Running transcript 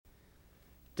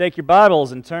Take your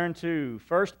Bibles and turn to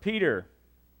 1 Peter.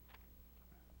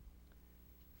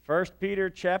 1 Peter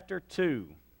chapter 2.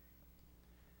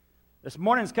 This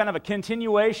morning is kind of a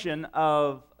continuation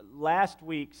of last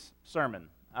week's sermon.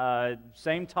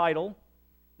 Same title,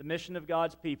 The Mission of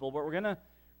God's People, but we're going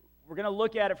to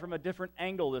look at it from a different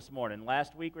angle this morning.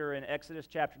 Last week we were in Exodus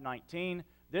chapter 19.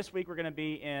 This week we're going to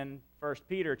be in 1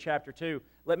 Peter chapter 2.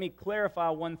 Let me clarify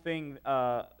one thing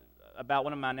about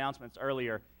one of my announcements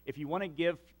earlier. If you want to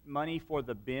give money for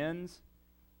the bins,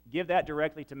 give that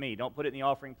directly to me. Don't put it in the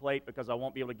offering plate because I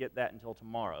won't be able to get that until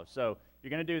tomorrow. So if you're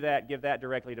going to do that, give that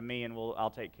directly to me and I'll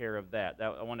take care of that.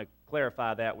 I want to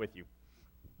clarify that with you.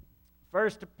 1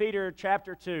 Peter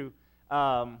chapter 2,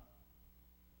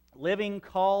 living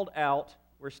called out.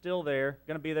 We're still there,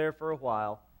 going to be there for a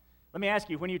while. Let me ask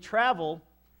you, when you travel,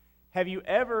 have you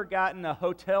ever gotten a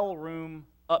hotel room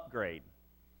upgrade?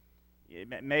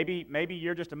 Maybe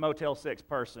you're just a Motel 6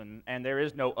 person and there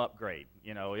is no upgrade.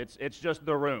 You know, it's just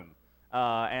the room.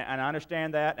 And I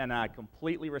understand that, and I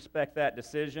completely respect that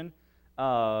decision.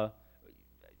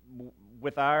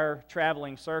 With our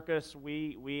traveling circus,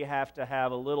 we have to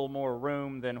have a little more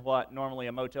room than what normally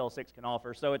a Motel 6 can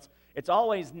offer. So it's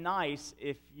always nice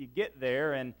if you get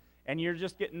there and you're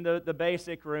just getting the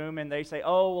basic room, and they say,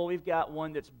 oh, well, we've got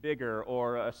one that's bigger,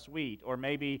 or a suite, or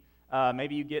maybe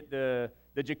you get the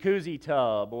jacuzzi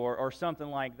tub or something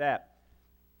like that.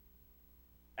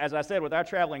 As I said, with our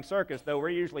traveling circus, though, we're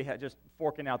usually just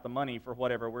forking out the money for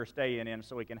whatever we're staying in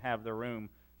so we can have the room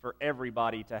for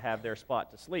everybody to have their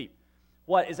spot to sleep.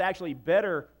 What is actually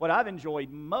better, what I've enjoyed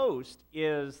most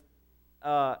is,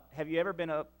 have you ever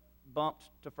been bumped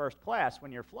to first class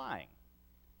when you're flying?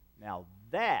 Now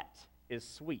that is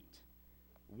sweet.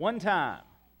 One time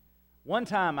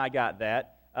I got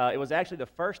that. It was actually the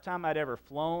first time I'd ever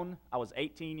flown. I was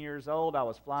 18 years old. I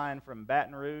was flying from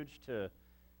Baton Rouge to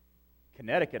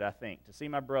Connecticut, I think, to see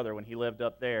my brother when he lived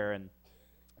up there. And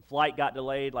the flight got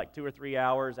delayed like 2 or 3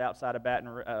 hours outside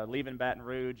of leaving Baton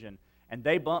Rouge, and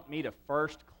they bumped me to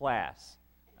first class.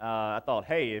 I thought,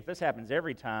 hey, if this happens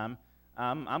every time,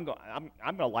 I'm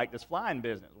going to like this flying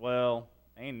business. Well,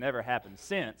 it ain't never happened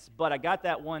since, but I got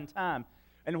that one time.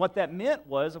 And what that meant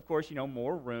was, of course,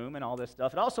 more room and all this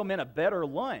stuff. It also meant a better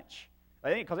lunch.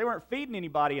 Because they weren't feeding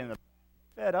anybody in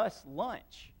fed us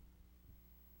lunch.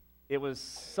 It was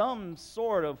some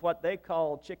sort of what they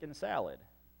call chicken salad.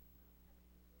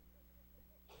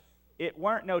 It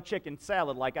weren't no chicken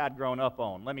salad like I'd grown up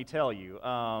on, let me tell you.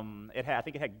 I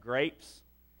think it had grapes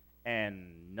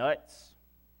and nuts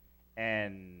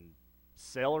and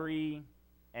celery,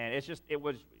 and it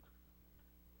was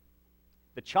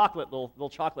the little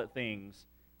chocolate things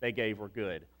they gave were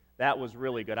good. That was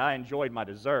really good. I enjoyed my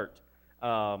dessert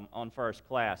on first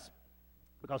class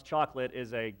because chocolate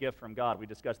is a gift from God. We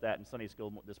discussed that in Sunday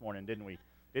school this morning, didn't we?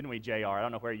 Didn't we, JR? I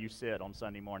don't know where you sit on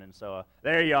Sunday morning. So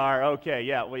there you are. Okay,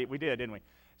 yeah, we did, didn't we?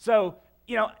 So,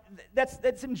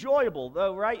 that's enjoyable,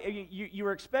 though, right? You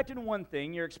were expecting one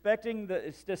thing. You're expecting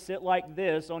to sit like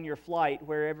this on your flight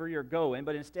wherever you're going,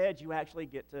 but instead you actually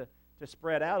get to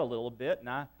spread out a little bit, and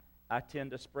I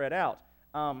tend to spread out.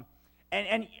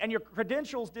 And your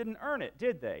credentials didn't earn it,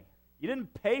 did they? You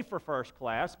didn't pay for first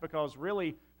class because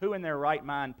really, who in their right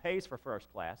mind pays for first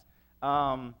class?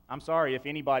 I'm sorry if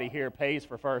anybody here pays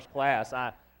for first class.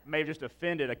 I may have just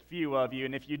offended a few of you,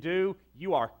 and if you do,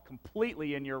 you are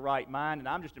completely in your right mind, and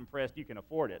I'm just impressed you can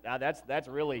afford it. That's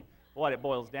really what it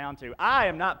boils down to. I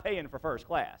am not paying for first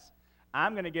class.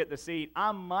 I'm going to get the seat.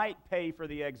 I might pay for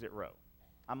the exit row.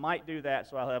 I might do that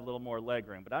so I'll have a little more leg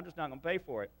room, but I'm just not going to pay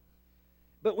for it.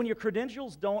 But when your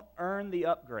credentials don't earn the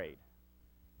upgrade,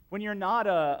 when you're not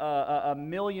a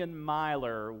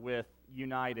million-miler with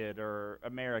United or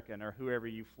American or whoever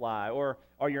you fly, or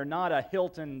you're not a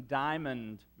Hilton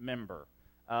Diamond member,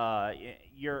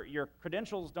 your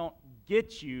credentials don't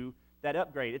get you that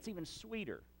upgrade. It's even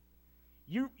sweeter.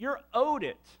 You're owed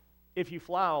it if you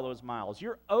fly all those miles.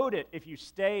 You're owed it if you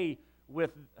stay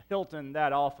with Hilton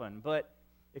that often, but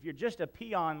if you're just a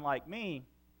peon like me,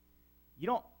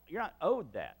 you're not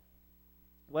owed that.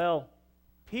 Well,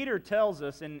 Peter tells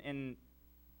us in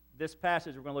this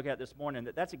passage we're going to look at this morning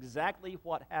that that's exactly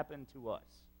what happened to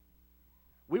us.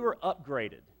 We were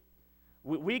upgraded.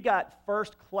 We got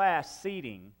first-class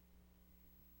seating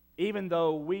even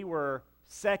though we were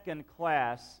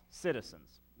second-class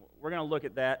citizens. We're going to look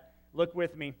at that. Look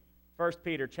with me, 1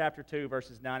 Peter chapter 2,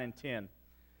 verses 9 and 10.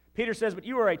 Peter says, "But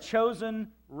you are a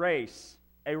chosen race,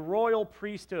 a royal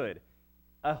priesthood,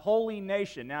 a holy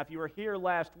nation." Now, if you were here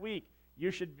last week,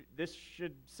 this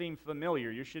should seem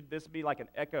familiar. This be like an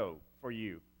echo for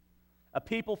you. "A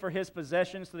people for his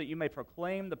possession, so that you may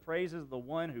proclaim the praises of the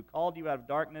one who called you out of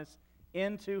darkness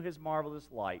into his marvelous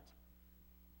light.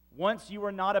 Once you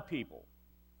were not a people,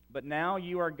 but now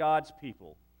you are God's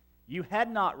people. You had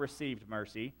not received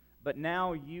mercy, but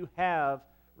now you have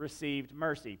received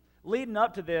mercy. Leading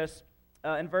up to this,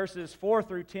 in verses 4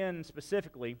 through 10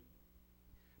 specifically,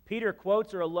 Peter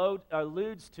quotes or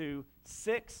alludes to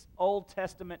 6 Old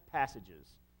Testament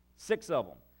passages, 6 of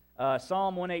them.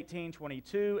 Psalm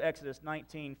 118:22, Exodus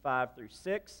 19:5 through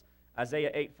 6,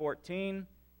 Isaiah 8:14,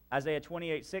 Isaiah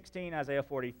 28:16, Isaiah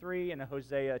 43, and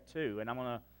Hosea 2. And I'm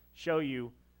going to show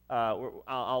you,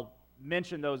 I'll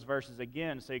mention those verses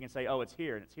again so you can say, oh, it's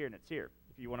here, and it's here, and it's here.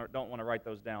 If you don't want to write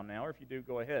those down now, or if you do,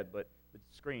 go ahead, but the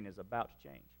screen is about to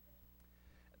change.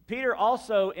 Peter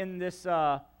also, in this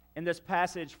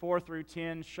passage 4 through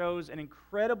 10, shows an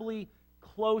incredibly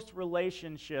close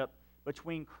relationship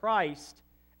between Christ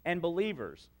and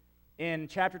believers. In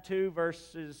chapter 2,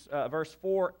 verse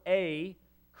 4a,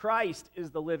 Christ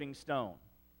is the living stone.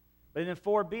 But in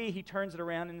 4b, he turns it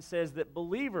around and says that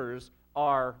believers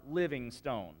are living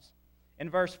stones. In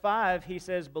verse 5, he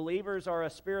says believers are a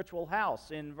spiritual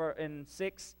house. In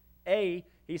 6a,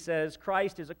 he says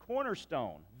Christ is a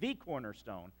cornerstone, the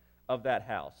cornerstone of that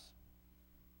house.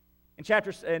 In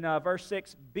verse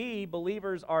 6b,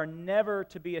 believers are never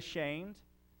to be ashamed,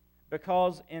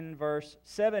 because in verse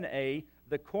 7a,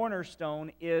 the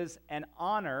cornerstone is an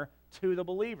honor to the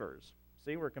believers.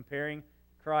 See, we're comparing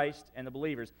Christ and the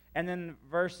believers. And then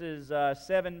verses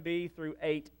 7b through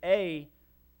 8a,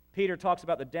 Peter talks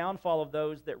about the downfall of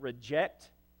those that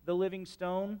reject the living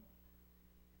stone.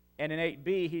 And in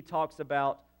 8b, he talks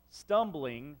about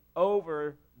stumbling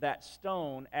over that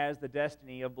stone as the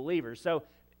destiny of believers. So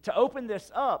to open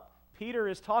this up, Peter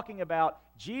is talking about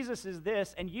Jesus is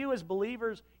this, and you as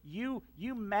believers, you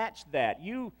match that.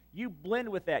 You blend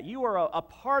with that. You are a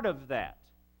part of that.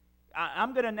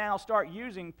 I'm going to now start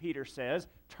using, Peter says,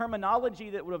 terminology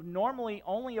that would have normally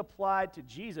only applied to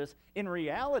Jesus. In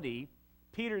reality,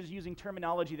 Peter's using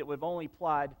terminology that would have only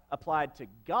applied to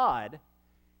God.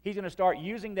 He's going to start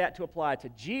using that to apply to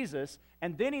Jesus,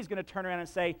 and then he's going to turn around and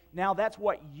say, now that's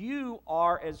what you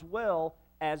are as well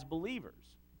as believers.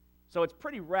 So it's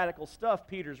pretty radical stuff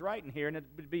Peter's writing here, and it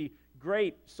would be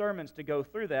great sermons to go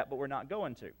through that, but we're not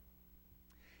going to.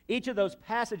 Each of those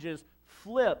passages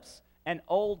flips an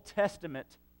Old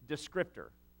Testament descriptor.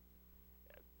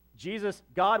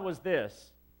 God was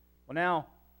this. Well, now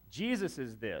Jesus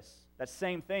is this. That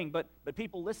same thing. But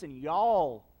people, listen,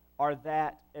 y'all are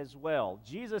that as well.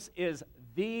 Jesus is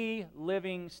the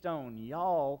living stone.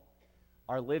 Y'all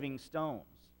are living stones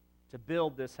to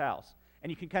build this house. And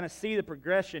you can kind of see the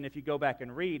progression if you go back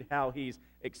and read how he's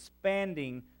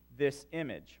expanding this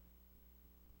image.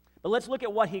 But let's look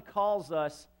at what he calls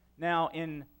us now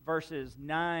in verses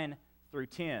 9 through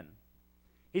 10.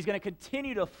 He's going to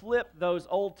continue to flip those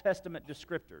Old Testament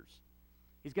descriptors.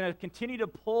 He's going to continue to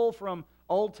pull from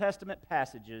Old Testament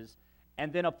passages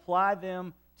and then apply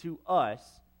them to us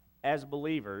as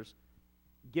believers,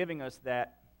 giving us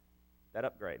that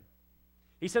upgrade.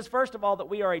 He says, first of all, that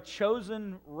we are a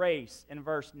chosen race in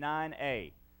verse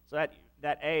 9a. So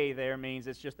that A there means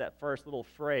it's just that first little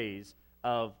phrase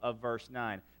of verse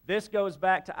 9. This goes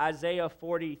back to Isaiah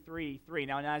 43:3.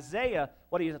 Now in Isaiah,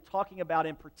 what he is talking about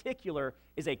in particular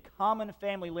is a common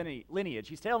family lineage.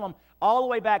 He's telling them all the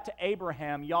way back to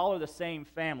Abraham, y'all are the same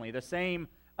family, the same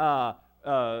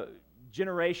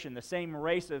generation, the same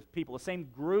race of people, the same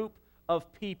group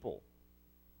of people.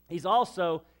 He's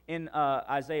also, in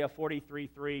Isaiah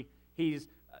 43:3, he's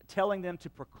telling them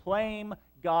to proclaim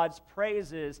God's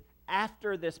praises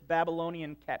after this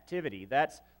Babylonian captivity.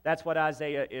 That's what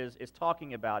Isaiah is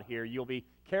talking about here. You'll be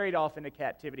carried off into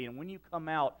captivity, and when you come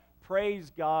out,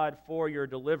 praise God for your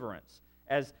deliverance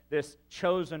as this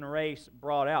chosen race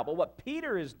brought out. But what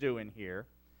Peter is doing here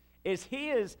is he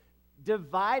is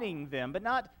dividing them, but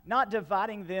not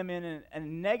dividing them in a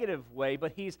negative way,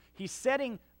 but he's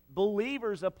setting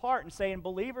believers apart and saying,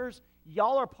 believers,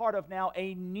 y'all are part of now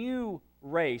a new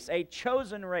race, a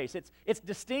chosen race. It's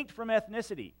distinct from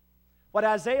ethnicity. What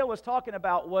Isaiah was talking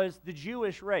about was the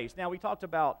Jewish race. Now, we talked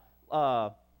about,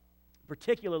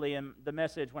 particularly in the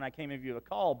message when I came in view of a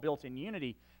call, Built in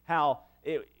Unity, how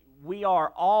we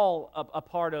are all a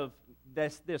part of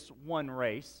this one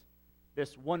race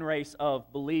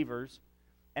of believers,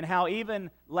 and how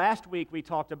even last week we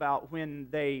talked about when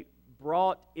they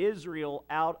brought Israel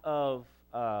out of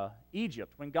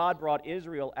Egypt. When God brought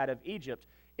Israel out of Egypt,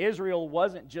 Israel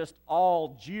wasn't just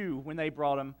all Jew when they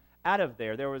brought them out of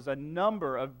there. There was a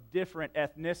number of different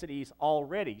ethnicities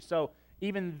already. So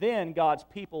even then, God's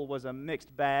people was a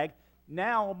mixed bag.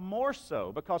 Now more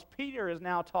so, because Peter is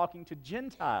now talking to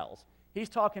Gentiles. He's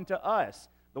talking to us.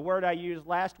 The word I used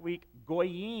last week,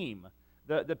 goyim.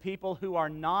 the people who are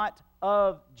not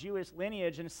of Jewish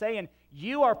lineage and saying,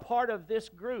 you are part of this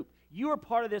group. You are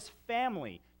part of this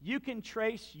family. You can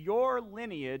trace your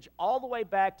lineage all the way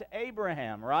back to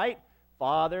Abraham, right?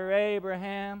 Father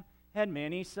Abraham had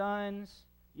many sons.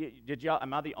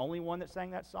 Am I the only one that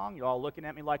sang that song? You're all looking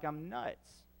at me like I'm nuts.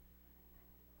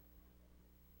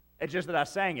 It's just that I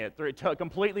sang it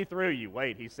completely through you.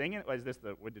 Wait, he's singing?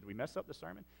 Did we mess up the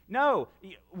sermon? No,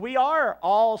 we are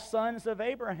all sons of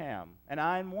Abraham, and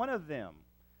I'm one of them.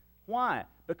 Why?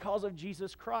 Because of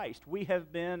Jesus Christ. We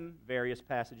have been, various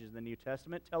passages in the New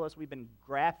Testament tell us we've been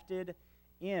grafted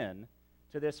in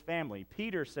to this family.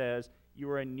 Peter says you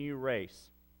are a new race,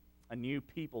 a new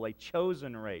people, a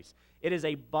chosen race. It is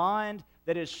a bond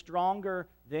that is stronger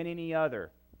than any other.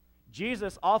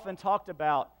 Jesus often talked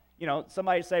about,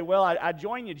 somebody say, well, I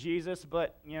join you, Jesus,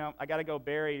 but, I got to go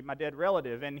bury my dead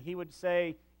relative. And he would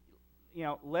say,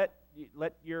 let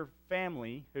your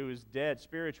family, who is dead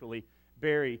spiritually,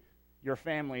 bury your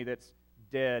family that's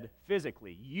dead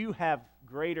physically. You have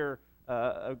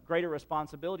a greater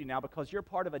responsibility now because you're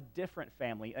part of a different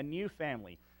family, a new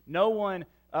family. No one,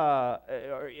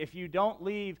 if you don't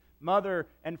leave mother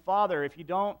and father, if you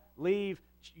don't leave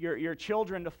your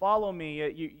children to follow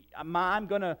me, I'm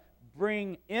going to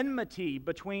bring enmity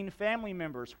between family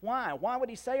members. Why? Why would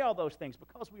he say all those things?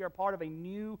 Because we are part of a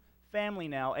new family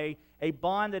now, a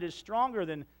bond that is stronger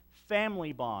than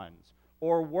family bonds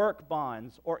or work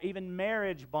bonds or even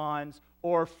marriage bonds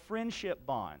or friendship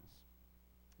bonds.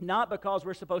 Not because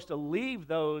we're supposed to leave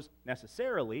those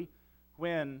necessarily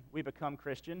when we become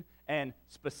Christian, and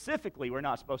specifically we're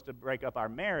not supposed to break up our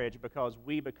marriage because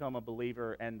we become a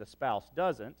believer and the spouse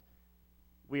doesn't.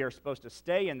 We are supposed to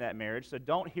stay in that marriage, so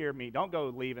don't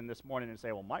go leaving this morning and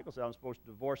say, well, Michael said I'm supposed to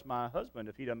divorce my husband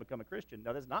if he doesn't become a Christian.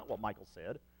 No, that's not what Michael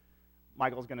said.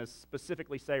 Michael's going to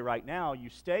specifically say right now, you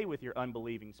stay with your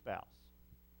unbelieving spouse,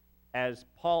 as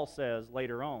Paul says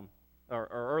later on, or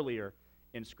earlier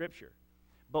in Scripture.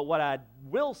 But what I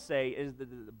will say is that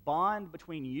the bond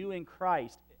between you and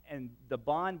Christ and the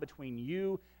bond between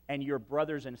you and your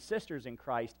brothers and sisters in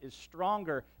Christ is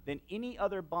stronger than any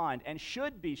other bond and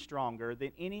should be stronger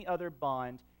than any other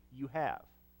bond you have.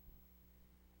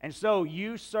 And so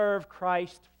you serve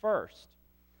Christ first.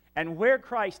 And where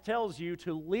Christ tells you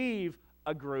to leave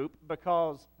a group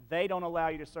because they don't allow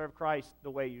you to serve Christ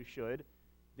the way you should,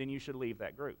 then you should leave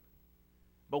that group.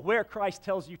 But where Christ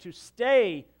tells you to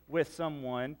stay with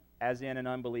someone, as in an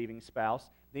unbelieving spouse,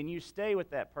 then you stay with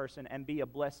that person and be a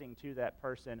blessing to that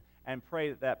person and pray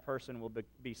that that person will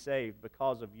be saved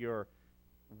because of your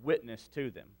witness to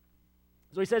them.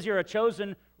 So he says you're a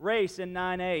chosen race in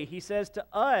 9a. He says to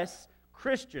us,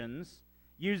 Christians,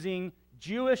 using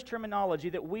Jewish terminology,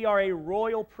 that we are a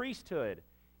royal priesthood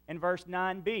in verse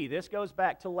 9b. This goes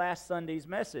back to last Sunday's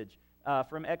message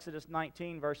from Exodus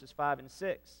 19, verses 5 and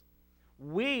 6.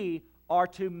 We are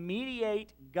to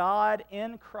mediate God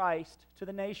in Christ to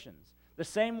the nations. The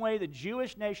same way the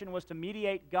Jewish nation was to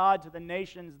mediate God to the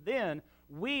nations then,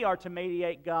 we are to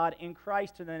mediate God in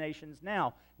Christ to the nations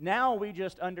now. Now we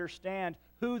just understand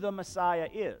who the Messiah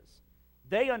is.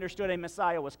 They understood a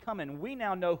Messiah was coming. We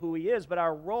now know who he is, but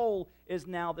our role is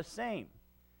now the same.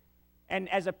 And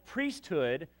as a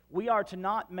priesthood, we are to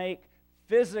not make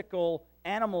physical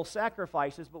animal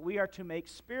sacrifices, but we are to make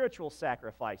spiritual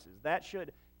sacrifices. That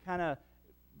should kind of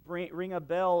ring a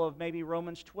bell of maybe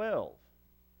Romans 12,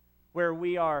 where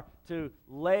we are to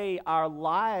lay our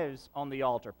lives on the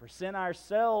altar, present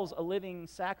ourselves a living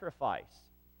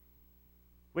sacrifice,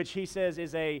 which he says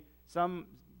is some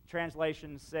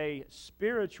translations say,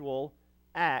 spiritual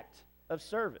act of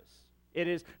service. It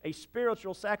is a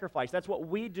spiritual sacrifice. That's what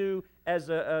we do as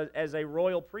a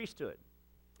royal priesthood.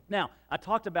 Now, I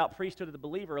talked about priesthood of the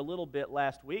believer a little bit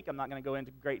last week. I'm not going to go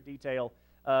into great detail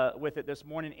with it this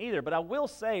morning either, but I will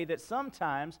say that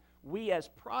sometimes we as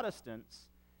Protestants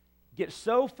get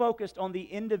so focused on the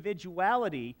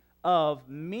individuality of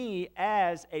me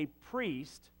as a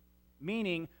priest,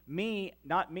 meaning me,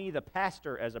 not me the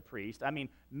pastor as a priest, I mean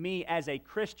me as a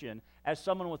Christian, as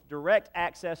someone with direct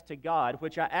access to God,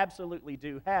 which I absolutely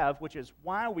do have, which is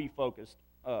why we focus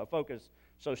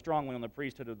so strongly on the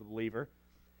priesthood of the believer.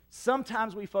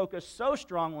 Sometimes we focus so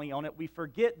strongly on it, we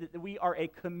forget that we are a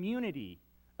community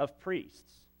of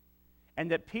priests,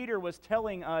 and that Peter was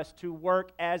telling us to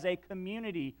work as a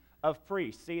community of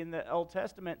priests. See, in the Old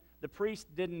Testament, the priests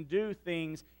didn't do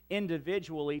things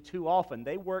individually too often.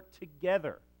 They worked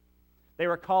together. They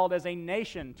were called as a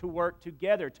nation to work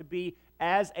together, to be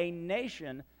as a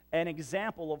nation an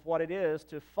example of what it is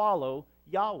to follow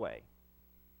Yahweh.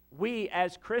 We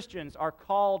as Christians are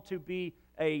called to be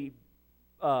a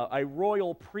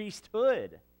royal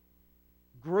priesthood,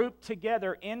 grouped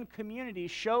together in community,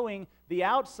 showing the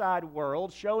outside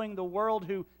world, showing the world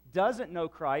who doesn't know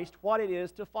Christ what it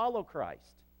is to follow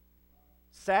Christ.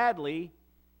 Sadly,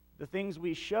 the things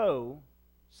we show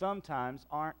sometimes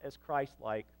aren't as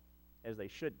Christ-like as they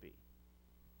should be,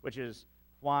 which is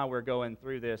why we're going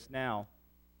through this now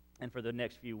and for the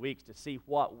next few weeks to see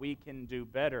what we can do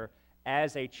better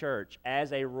as a church,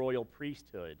 as a royal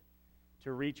priesthood,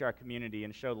 to reach our community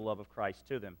and show the love of Christ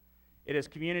to them. It is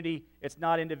community, it's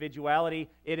not individuality,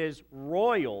 it is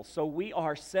royal, so we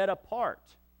are set apart.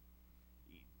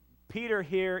 Peter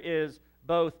here is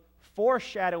both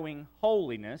foreshadowing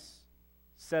holiness,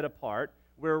 set apart.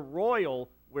 We're royal,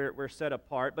 we're set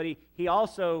apart, but he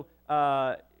also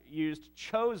used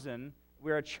chosen.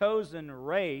 We're a chosen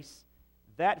race.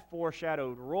 That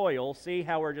foreshadowed royal. See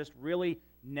how we're just really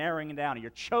narrowing it down.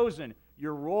 You're chosen,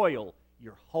 you're royal,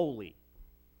 you're holy.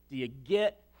 Do you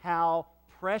get how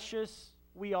precious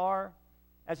we are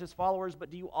as His followers? But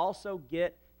do you also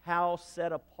get how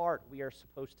set apart we are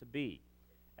supposed to be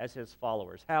as His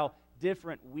followers? How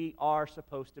different we are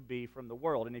supposed to be from the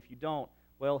world. And if you don't,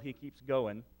 well, he keeps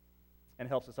going and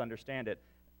helps us understand it.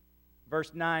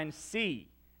 Verse 9c,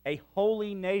 a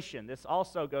holy nation. This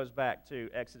also goes back to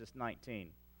Exodus 19.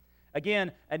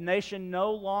 Again, a nation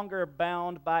no longer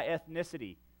bound by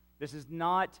ethnicity. This is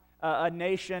not a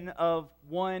nation of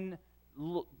one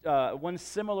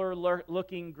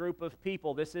similar-looking group of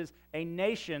people. This is a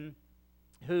nation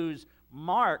whose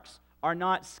marks are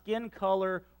not skin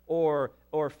color or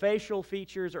facial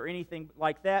features or anything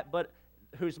like that, but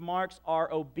whose marks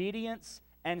are obedience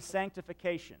and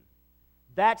sanctification.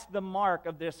 That's the mark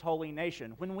of this holy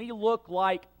nation. When we look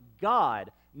like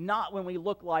God, not when we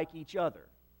look like each other.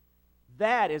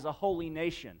 That is a holy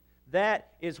nation. That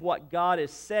is what God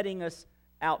is setting us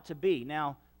out to be.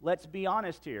 Now, let's be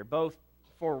honest here. Both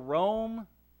for Rome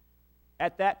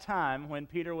at that time when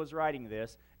Peter was writing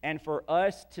this, and for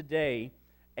us today,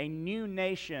 a new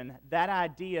nation, that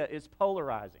idea is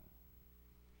polarizing.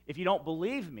 If you don't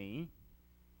believe me,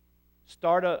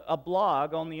 start a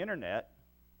blog on the internet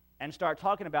and start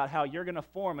talking about how you're going to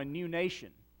form a new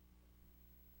nation.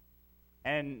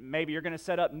 And maybe you're going to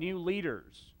set up new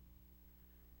leaders.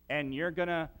 And you're going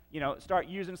to, start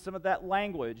using some of that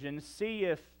language and see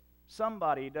if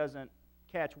somebody doesn't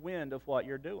catch wind of what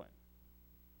you're doing.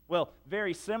 Well,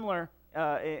 very similar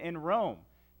in Rome.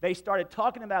 They started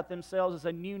talking about themselves as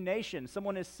a new nation.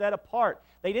 Someone is set apart.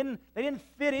 They didn't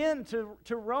fit into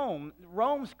Rome.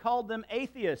 Rome's called them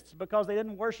atheists because they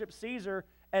didn't worship Caesar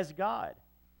as God.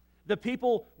 The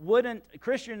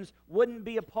Christians wouldn't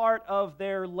be a part of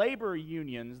their labor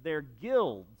unions, their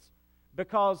guilds,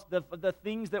 because the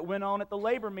things that went on at the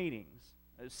labor meetings,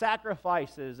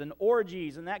 sacrifices and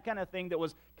orgies and that kind of thing that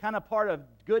was kind of part of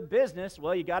good business.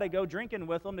 Well, you got to go drinking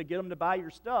with them to get them to buy your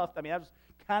stuff. I mean, that was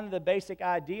kind of the basic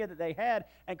idea that they had.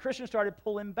 And Christians started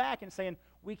pulling back and saying,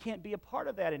 we can't be a part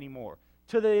of that anymore.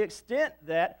 To the extent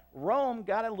that Rome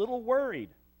got a little worried.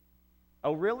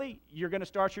 Oh, really? You're going to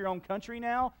start your own country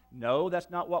now? No, that's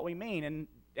not what we mean.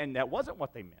 And that wasn't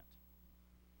what they meant.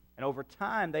 And over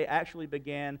time, they actually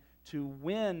began to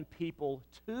win people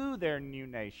to their new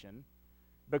nation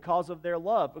because of their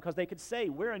love, because they could say,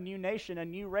 we're a new nation, a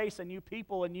new race, a new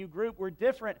people, a new group, we're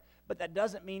different, but that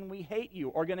doesn't mean we hate you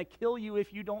or going to kill you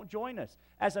if you don't join us.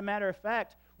 As a matter of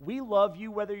fact, we love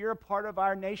you whether you're a part of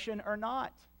our nation or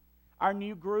not, our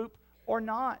new group or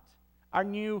not, our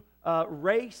new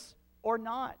race or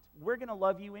not. We're going to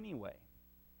love you anyway.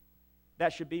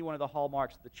 That should be one of the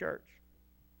hallmarks of the church.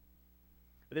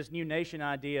 But this new nation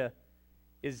idea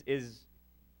is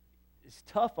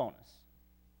tough on us.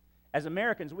 As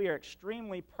Americans, we are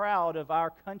extremely proud of our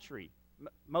country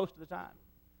most of the time.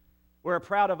 We're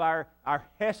proud of our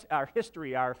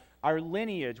history, our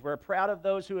lineage. We're proud of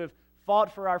those who have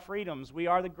fought for our freedoms. We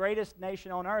are the greatest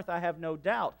nation on earth, I have no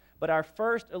doubt. But our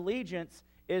first allegiance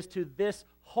is to this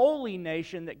holy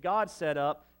nation that God set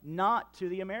up, not to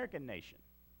the American nation.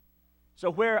 So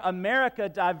where America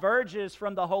diverges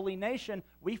from the holy nation,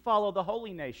 we follow the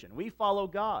holy nation. We follow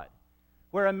God.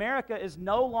 Where America is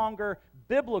no longer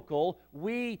biblical,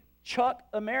 we chuck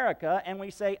America and we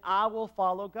say, I will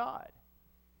follow God.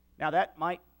 Now that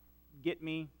might get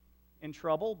me in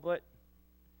trouble, but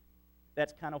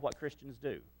that's kind of what Christians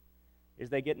do, is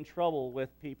they get in trouble with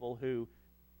people who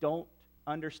don't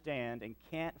understand and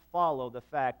can't follow the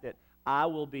fact that I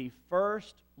will be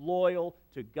first loyal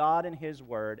to God and His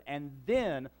Word and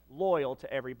then loyal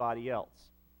to everybody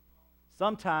else.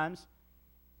 Sometimes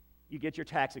you get your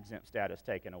tax-exempt status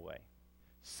taken away.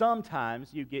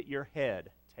 Sometimes you get your head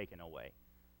taken away.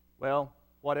 Well,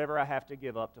 whatever I have to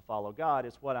give up to follow God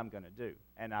is what I'm going to do.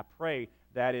 And I pray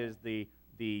that is the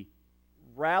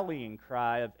rallying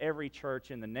cry of every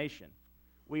church in the nation.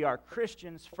 We are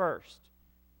Christians first.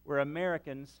 We're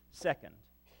Americans second.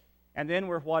 And then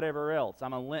we're whatever else.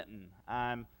 I'm a Linton.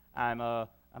 I'm a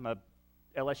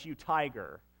LSU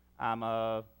Tiger. I'm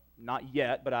a, not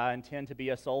yet, but I intend to be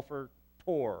a Sulphur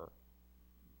Tor.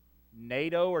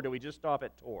 NATO, or do we just stop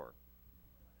at Tor?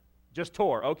 Just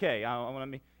Tor. Okay. I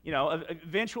want to be,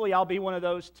 eventually I'll be one of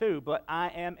those too, but I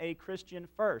am a Christian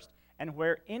first. And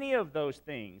where any of those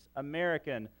things,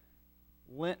 American,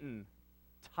 Linton,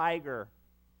 Tiger,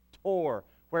 Tor,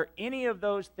 where any of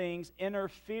those things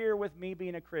interfere with me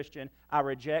being a Christian, I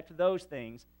reject those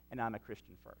things, and I'm a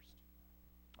Christian first.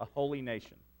 A holy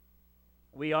nation.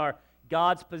 We are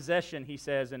God's possession, he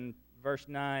says in verse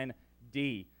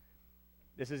 9d.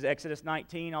 This is Exodus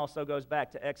 19, also goes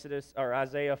back to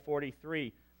Isaiah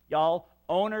 43. Y'all,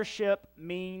 ownership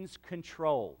means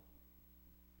control.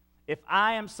 If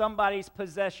I am somebody's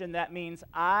possession, that means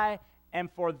I am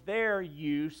for their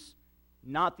use,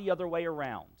 not the other way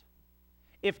around.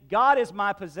 If God is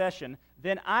my possession,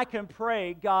 then I can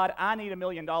pray, God, I need $1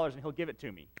 million, and He'll give it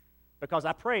to me because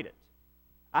I prayed it.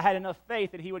 I had enough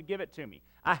faith that He would give it to me.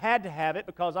 I had to have it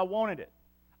because I wanted it.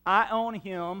 I own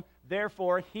Him,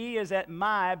 therefore He is at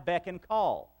my beck and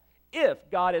call, if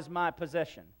God is my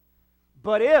possession.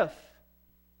 But if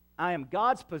I am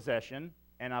God's possession,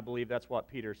 and I believe that's what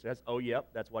Peter says, oh, yep,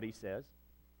 that's what he says,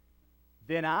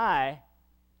 then I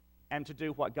am to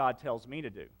do what God tells me to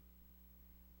do.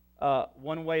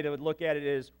 One way to look at it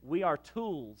is we are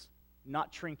tools,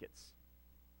 not trinkets.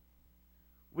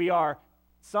 We are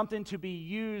something to be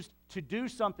used to do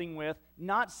something with,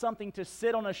 not something to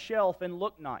sit on a shelf and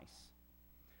look nice.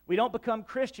 We don't become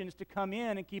Christians to come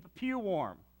in and keep a pew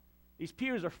warm. These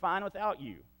pews are fine without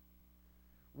you.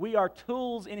 We are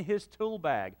tools in His tool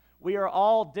bag. We are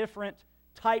all different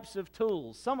types of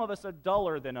tools. Some of us are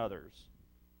duller than others.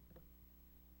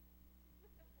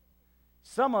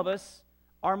 Some of us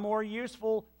are more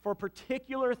useful for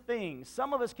particular things.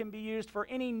 Some of us can be used for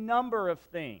any number of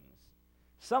things.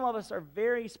 Some of us are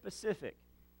very specific.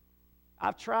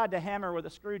 I've tried to hammer with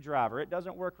a screwdriver. It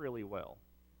doesn't work really well.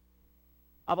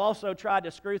 I've also tried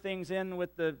to screw things in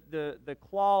with the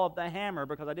claw of the hammer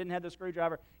because I didn't have the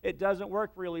screwdriver. It doesn't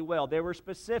work really well. They were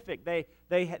specific. They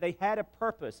had a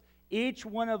purpose. Each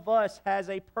one of us has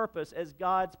a purpose as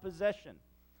God's possession.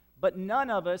 But none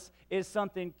of us is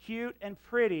something cute and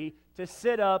pretty to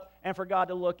sit up and for God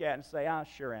to look at and say, I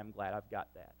sure am glad I've got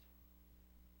that.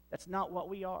 That's not what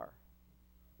we are.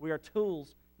 We are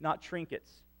tools, not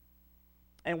trinkets.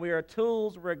 And we are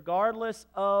tools regardless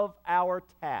of our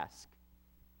task,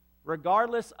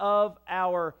 regardless of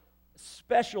our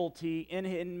specialty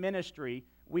in ministry.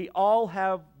 We all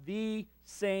have the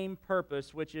same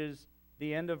purpose, which is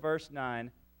the end of verse 9,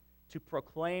 to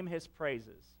proclaim His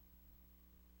praises.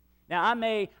 Now,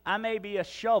 I may be a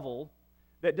shovel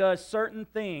that does certain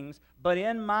things, but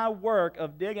in my work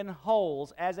of digging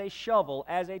holes as a shovel,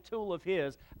 as a tool of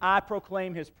His, I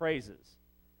proclaim His praises.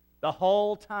 The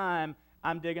whole time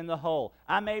I'm digging the hole.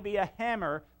 I may be a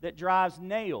hammer that drives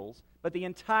nails, but the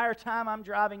entire time I'm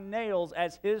driving nails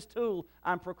as His tool,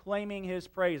 I'm proclaiming His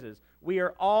praises. We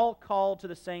are all called to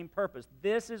the same purpose.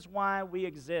 This is why we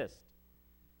exist.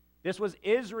 This was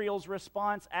Israel's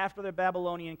response after the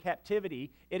Babylonian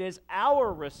captivity. It is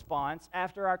our response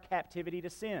after our captivity to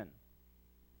sin,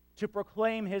 to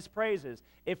proclaim His praises.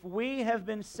 If we have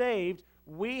been saved,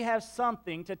 we have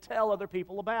something to tell other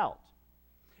people about.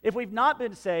 If we've not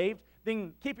been saved,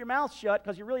 then keep your mouth shut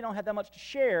because you really don't have that much to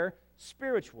share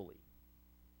spiritually.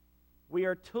 We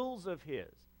are tools of His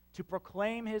to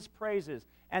proclaim His praises.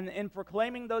 And in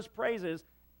proclaiming those praises,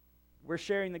 we're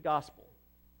sharing the gospel.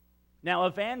 Now,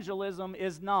 evangelism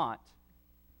is not,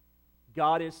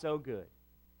 God is so good.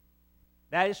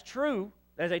 That is true.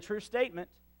 That is a true statement.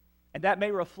 And that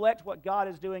may reflect what God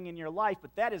is doing in your life,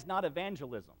 but that is not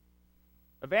evangelism.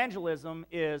 Evangelism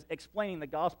is explaining the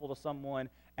gospel to someone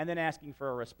and then asking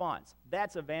for a response.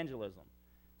 That's evangelism.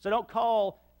 So don't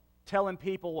call telling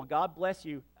people, well, God bless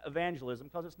you, evangelism,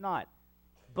 because it's not.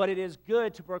 But it is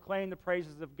good to proclaim the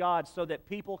praises of God so that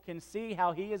people can see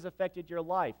how He has affected your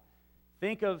life.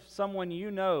 Think of someone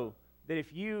you know that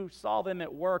if you saw them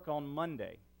at work on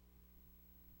Monday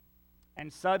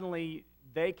and suddenly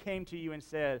they came to you and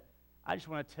said, I just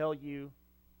want to tell you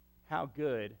how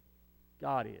good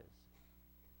God is.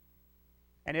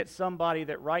 And it's somebody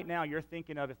that right now you're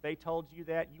thinking of, if they told you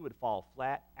that, you would fall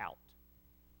flat out.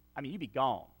 I mean, you'd be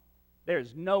gone.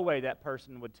 There's no way that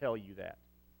person would tell you that.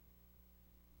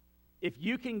 If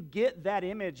you can get that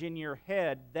image in your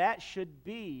head, that should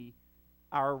be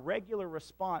our regular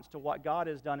response to what God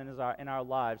has done in our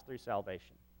lives through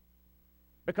salvation.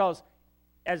 Because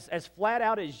as flat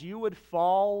out as you would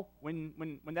fall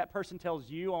when that person tells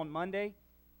you on Monday,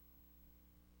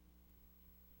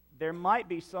 there might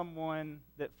be someone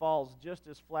that falls just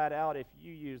as flat out if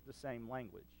you use the same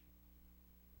language.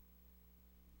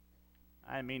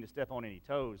 I didn't mean to step on any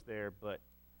toes there, but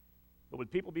would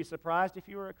people be surprised if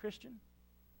you were a Christian?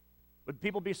 Would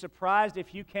people be surprised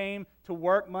if you came to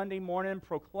work Monday morning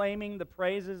proclaiming the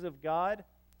praises of God?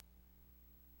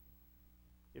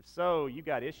 If so, you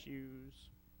got issues,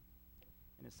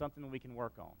 and it's something we can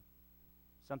work on,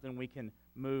 something we can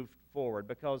move forward.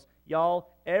 Because, y'all,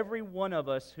 every one of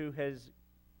us who has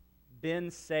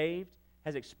been saved,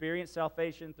 has experienced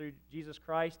salvation through Jesus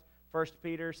Christ, 1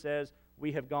 Peter says,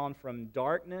 we have gone from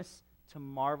darkness to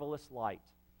marvelous light.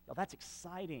 Y'all, that's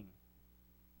exciting.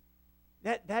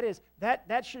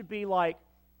 That should be like,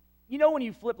 you know, when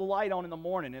you flip the light on in the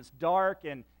morning, it's dark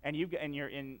and you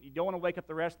don't want to wake up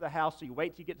the rest of the house, so you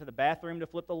wait till you get to the bathroom to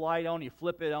flip the light on. You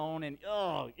flip it on, and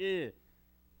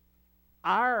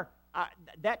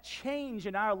that change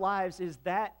in our lives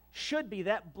should be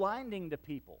that blinding to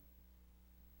people.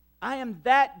 I am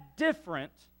that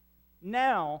different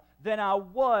now than I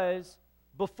was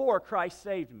before Christ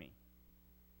saved me.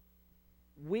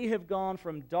 We have gone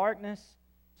from darkness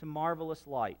to marvelous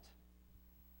light.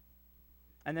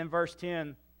 And then verse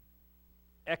 10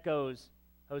 echoes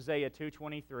Hosea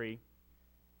 2:23.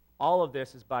 All of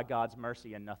this is by God's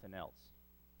mercy and nothing else.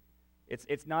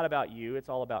 It's not about you, it's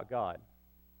all about God.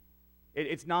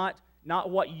 It's not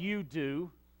what you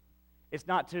do. It's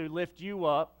not to lift you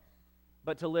up,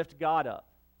 but to lift God up.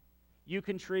 You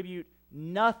contribute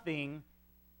nothing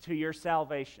to your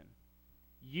salvation.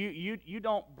 You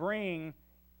don't bring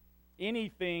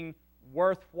anything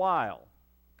worthwhile.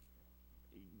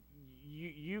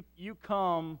 You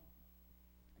come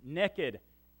naked,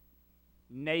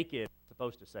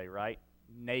 supposed to say, right?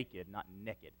 Naked, not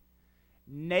naked.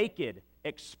 Naked,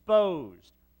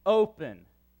 exposed, open,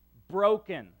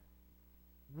 broken,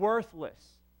 worthless.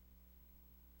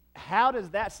 How does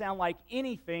that sound like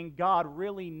anything God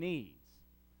really needs?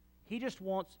 He just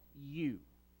wants you.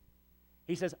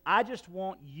 He says, I just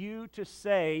want you to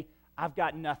say, I've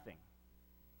got nothing.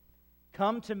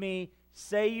 Come to me,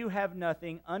 say you have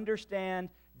nothing, understand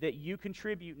that you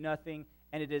contribute nothing,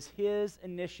 and it is His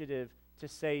initiative to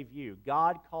save you.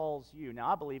 God calls you.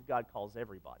 Now, I believe God calls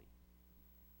everybody.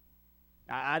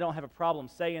 I don't have a problem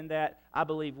saying that. I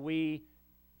believe we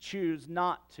choose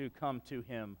not to come to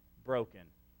Him broken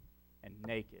and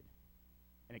naked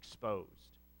and exposed.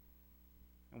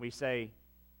 And we say,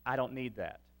 I don't need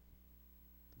that.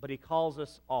 But He calls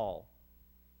us all.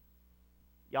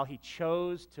 Y'all, He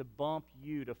chose to bump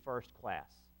you to first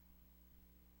class.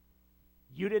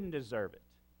 You didn't deserve it.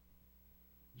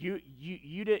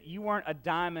 You weren't a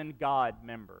Diamond God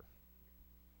member.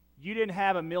 You didn't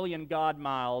have 1 million God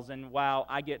miles and wow,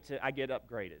 I get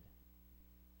upgraded.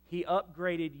 He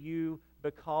upgraded you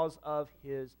because of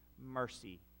His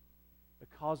mercy,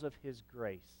 because of His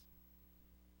grace.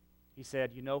 He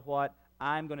said, you know what?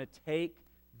 I'm going to take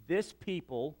this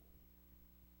people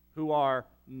who are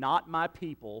not my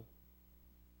people,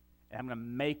 and I'm going to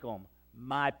make them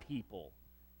my people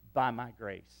by my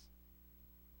grace.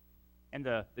 And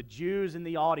the Jews in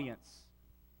the audience,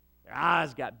 their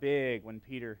eyes got big when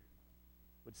Peter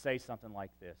would say something like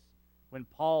this, when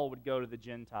Paul would go to the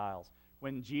Gentiles,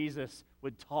 when Jesus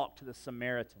would talk to the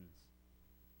Samaritans.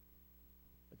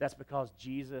 But that's because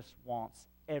Jesus wants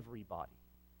everybody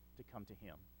to come to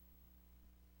Him.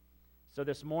 So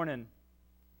this morning,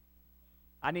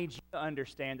 I need you to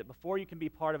understand that before you can be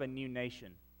part of a new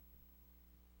nation,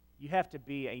 you have to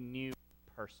be a new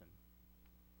person.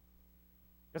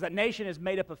 Because that nation is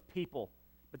made up of people.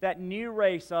 But that new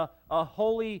race, a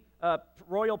holy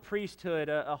royal priesthood,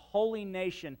 a holy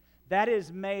nation, that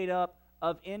is made up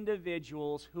of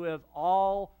individuals who have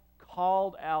all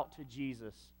called out to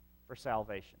Jesus for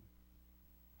salvation.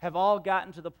 Have all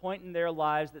gotten to the point in their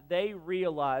lives that they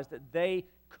realized that they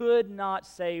could not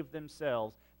save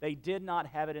themselves. They did not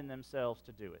have it in themselves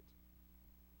to do it.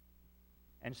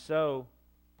 And so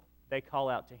they call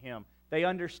out to Him. They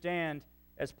understand,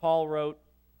 as Paul wrote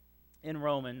in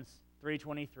Romans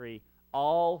 3:23,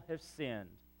 all have sinned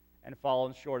and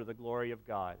fallen short of the glory of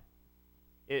God.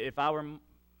 If I were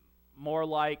more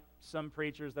like some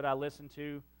preachers that I listen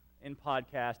to in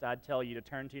podcast, I'd tell you to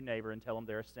turn to your neighbor and tell them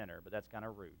they're a sinner, but that's kind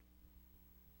of rude.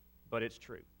 But it's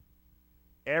true.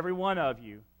 Every one of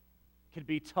you could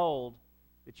be told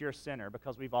that you're a sinner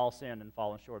because we've all sinned and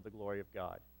fallen short of the glory of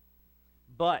God.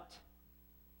 But,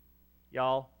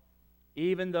 y'all,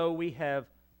 even though we have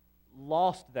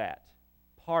lost that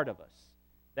part of us,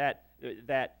 that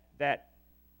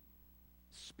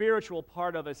spiritual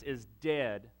part of us is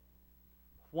dead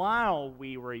while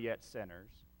we were yet sinners,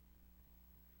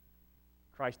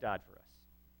 Christ died for us.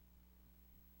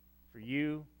 For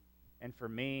you and for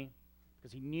me,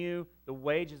 because he knew the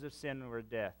wages of sin were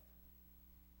death,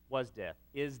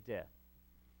 is death.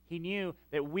 He knew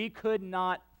that we could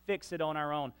not fix it on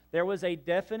our own. There was a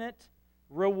definite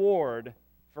reward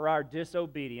for our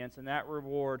disobedience, and that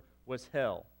reward was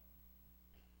hell.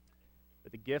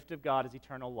 But the gift of God is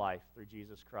eternal life through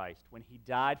Jesus Christ. When he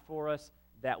died for us,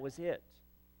 that was it.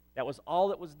 That was all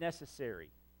that was necessary.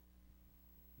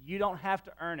 You don't have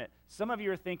to earn it. Some of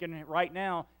you are thinking right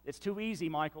now, it's too easy,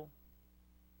 Michael.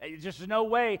 There's just no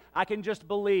way I can just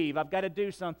believe. I've got to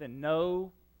do something.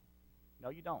 No,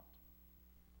 you don't.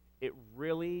 It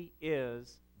really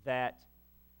is that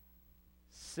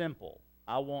simple.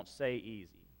 I won't say easy.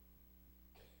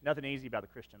 Nothing easy about the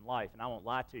Christian life, and I won't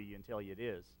lie to you and tell you it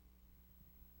is.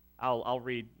 I'll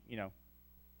read,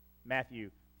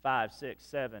 Matthew 5, 6,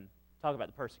 7, talk about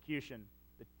the persecution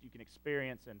that you can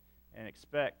experience and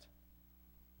expect.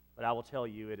 But I will tell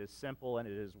you, it is simple and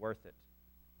it is worth it.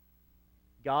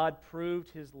 God proved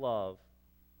his love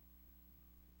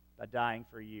by dying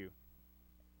for you.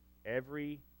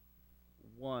 Every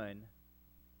one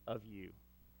of you.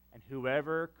 And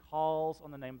whoever calls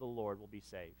on the name of the Lord will be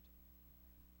saved.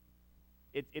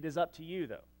 It is up to you,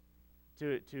 though,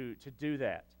 to do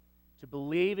that. To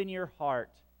believe in your heart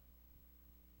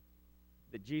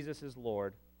that Jesus is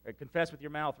Lord, or confess with your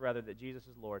mouth, rather, that Jesus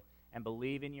is Lord, and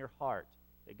believe in your heart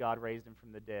that God raised him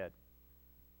from the dead.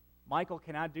 Michael,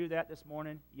 can I do that this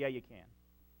morning? Yeah, you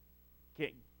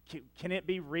can. Can it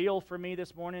be real for me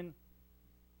this morning?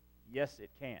 Yes,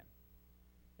 it can.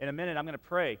 In a minute, I'm going to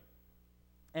pray.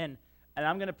 And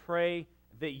I'm going to pray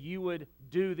that you would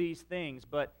do these things.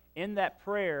 But in that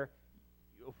prayer,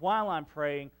 while I'm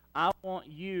praying, I want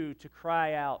you to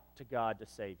cry out to God to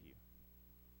save you.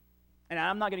 And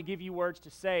I'm not going to give you words to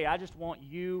say. I just want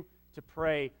you to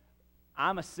pray,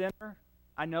 I'm a sinner.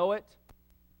 I know it.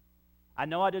 I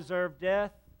know I deserve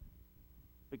death.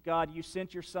 But God, you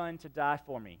sent your Son to die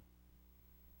for me.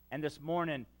 And this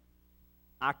morning,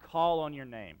 I call on your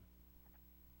name.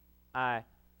 I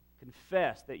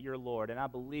confess that you're Lord, and I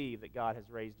believe that God has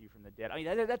raised you from the dead. I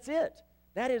mean, that's it.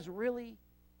 That is really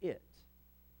it.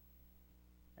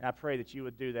 And I pray that you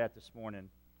would do that this morning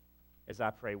as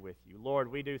I pray with you.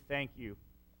 Lord, we do thank you,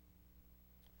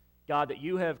 God, that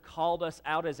you have called us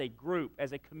out as a group,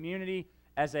 as a community,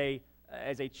 as a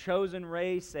chosen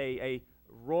race, a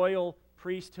royal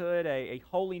priesthood, a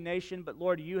holy nation. But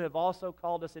Lord, you have also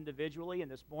called us individually, and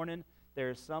this morning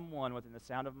there is someone within the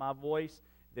sound of my voice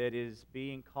that is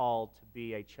being called to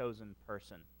be a chosen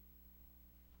person,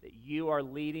 that you are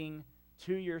leading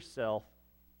to yourself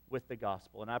with the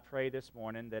gospel. And I pray this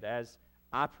morning that as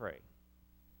I pray,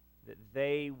 that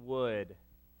they would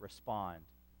respond.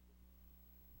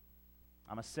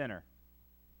 I'm a sinner,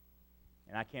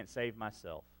 and I can't save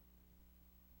myself.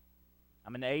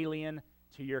 I'm an alien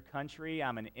to your country.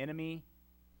 I'm an enemy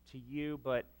to you,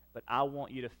 but I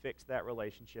want you to fix that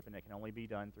relationship, and it can only be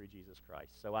done through Jesus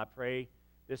Christ. So I pray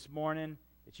this morning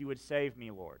that you would save me,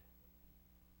 Lord.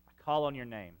 I call on your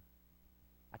name.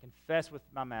 I confess with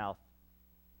my mouth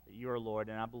that you are Lord,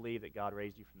 and I believe that God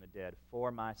raised you from the dead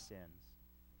for my sins.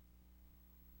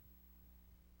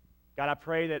 God, I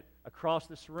pray that across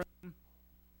this room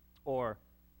or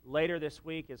later this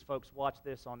week as folks watch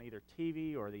this on either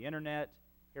TV or the internet,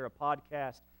 hear a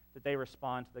podcast, that they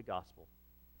respond to the gospel.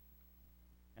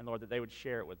 And Lord, that they would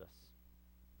share it with us,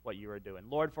 what you are doing.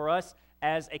 Lord, for us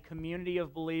as a community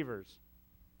of believers,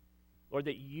 Lord,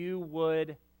 that you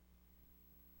would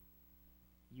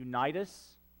unite us,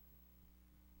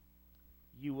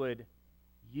 you would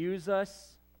use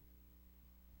us,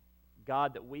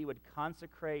 God, that we would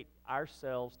consecrate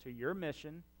ourselves to your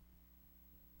mission,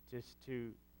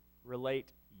 to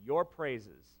relate your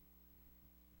praises.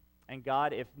 And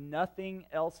God, if nothing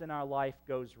else in our life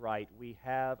goes right, we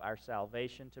have our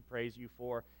salvation to praise you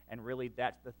for, and really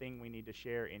that's the thing we need to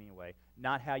share anyway.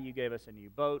 Not how you gave us a new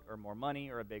boat or more money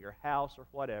or a bigger house or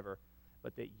whatever,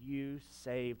 but that you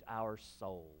saved our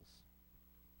souls.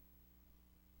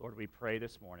 Lord, we pray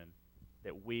this morning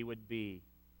that we would be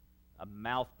a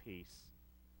mouthpiece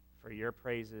for your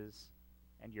praises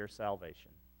and your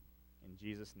salvation. In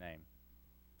Jesus' name,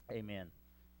 amen.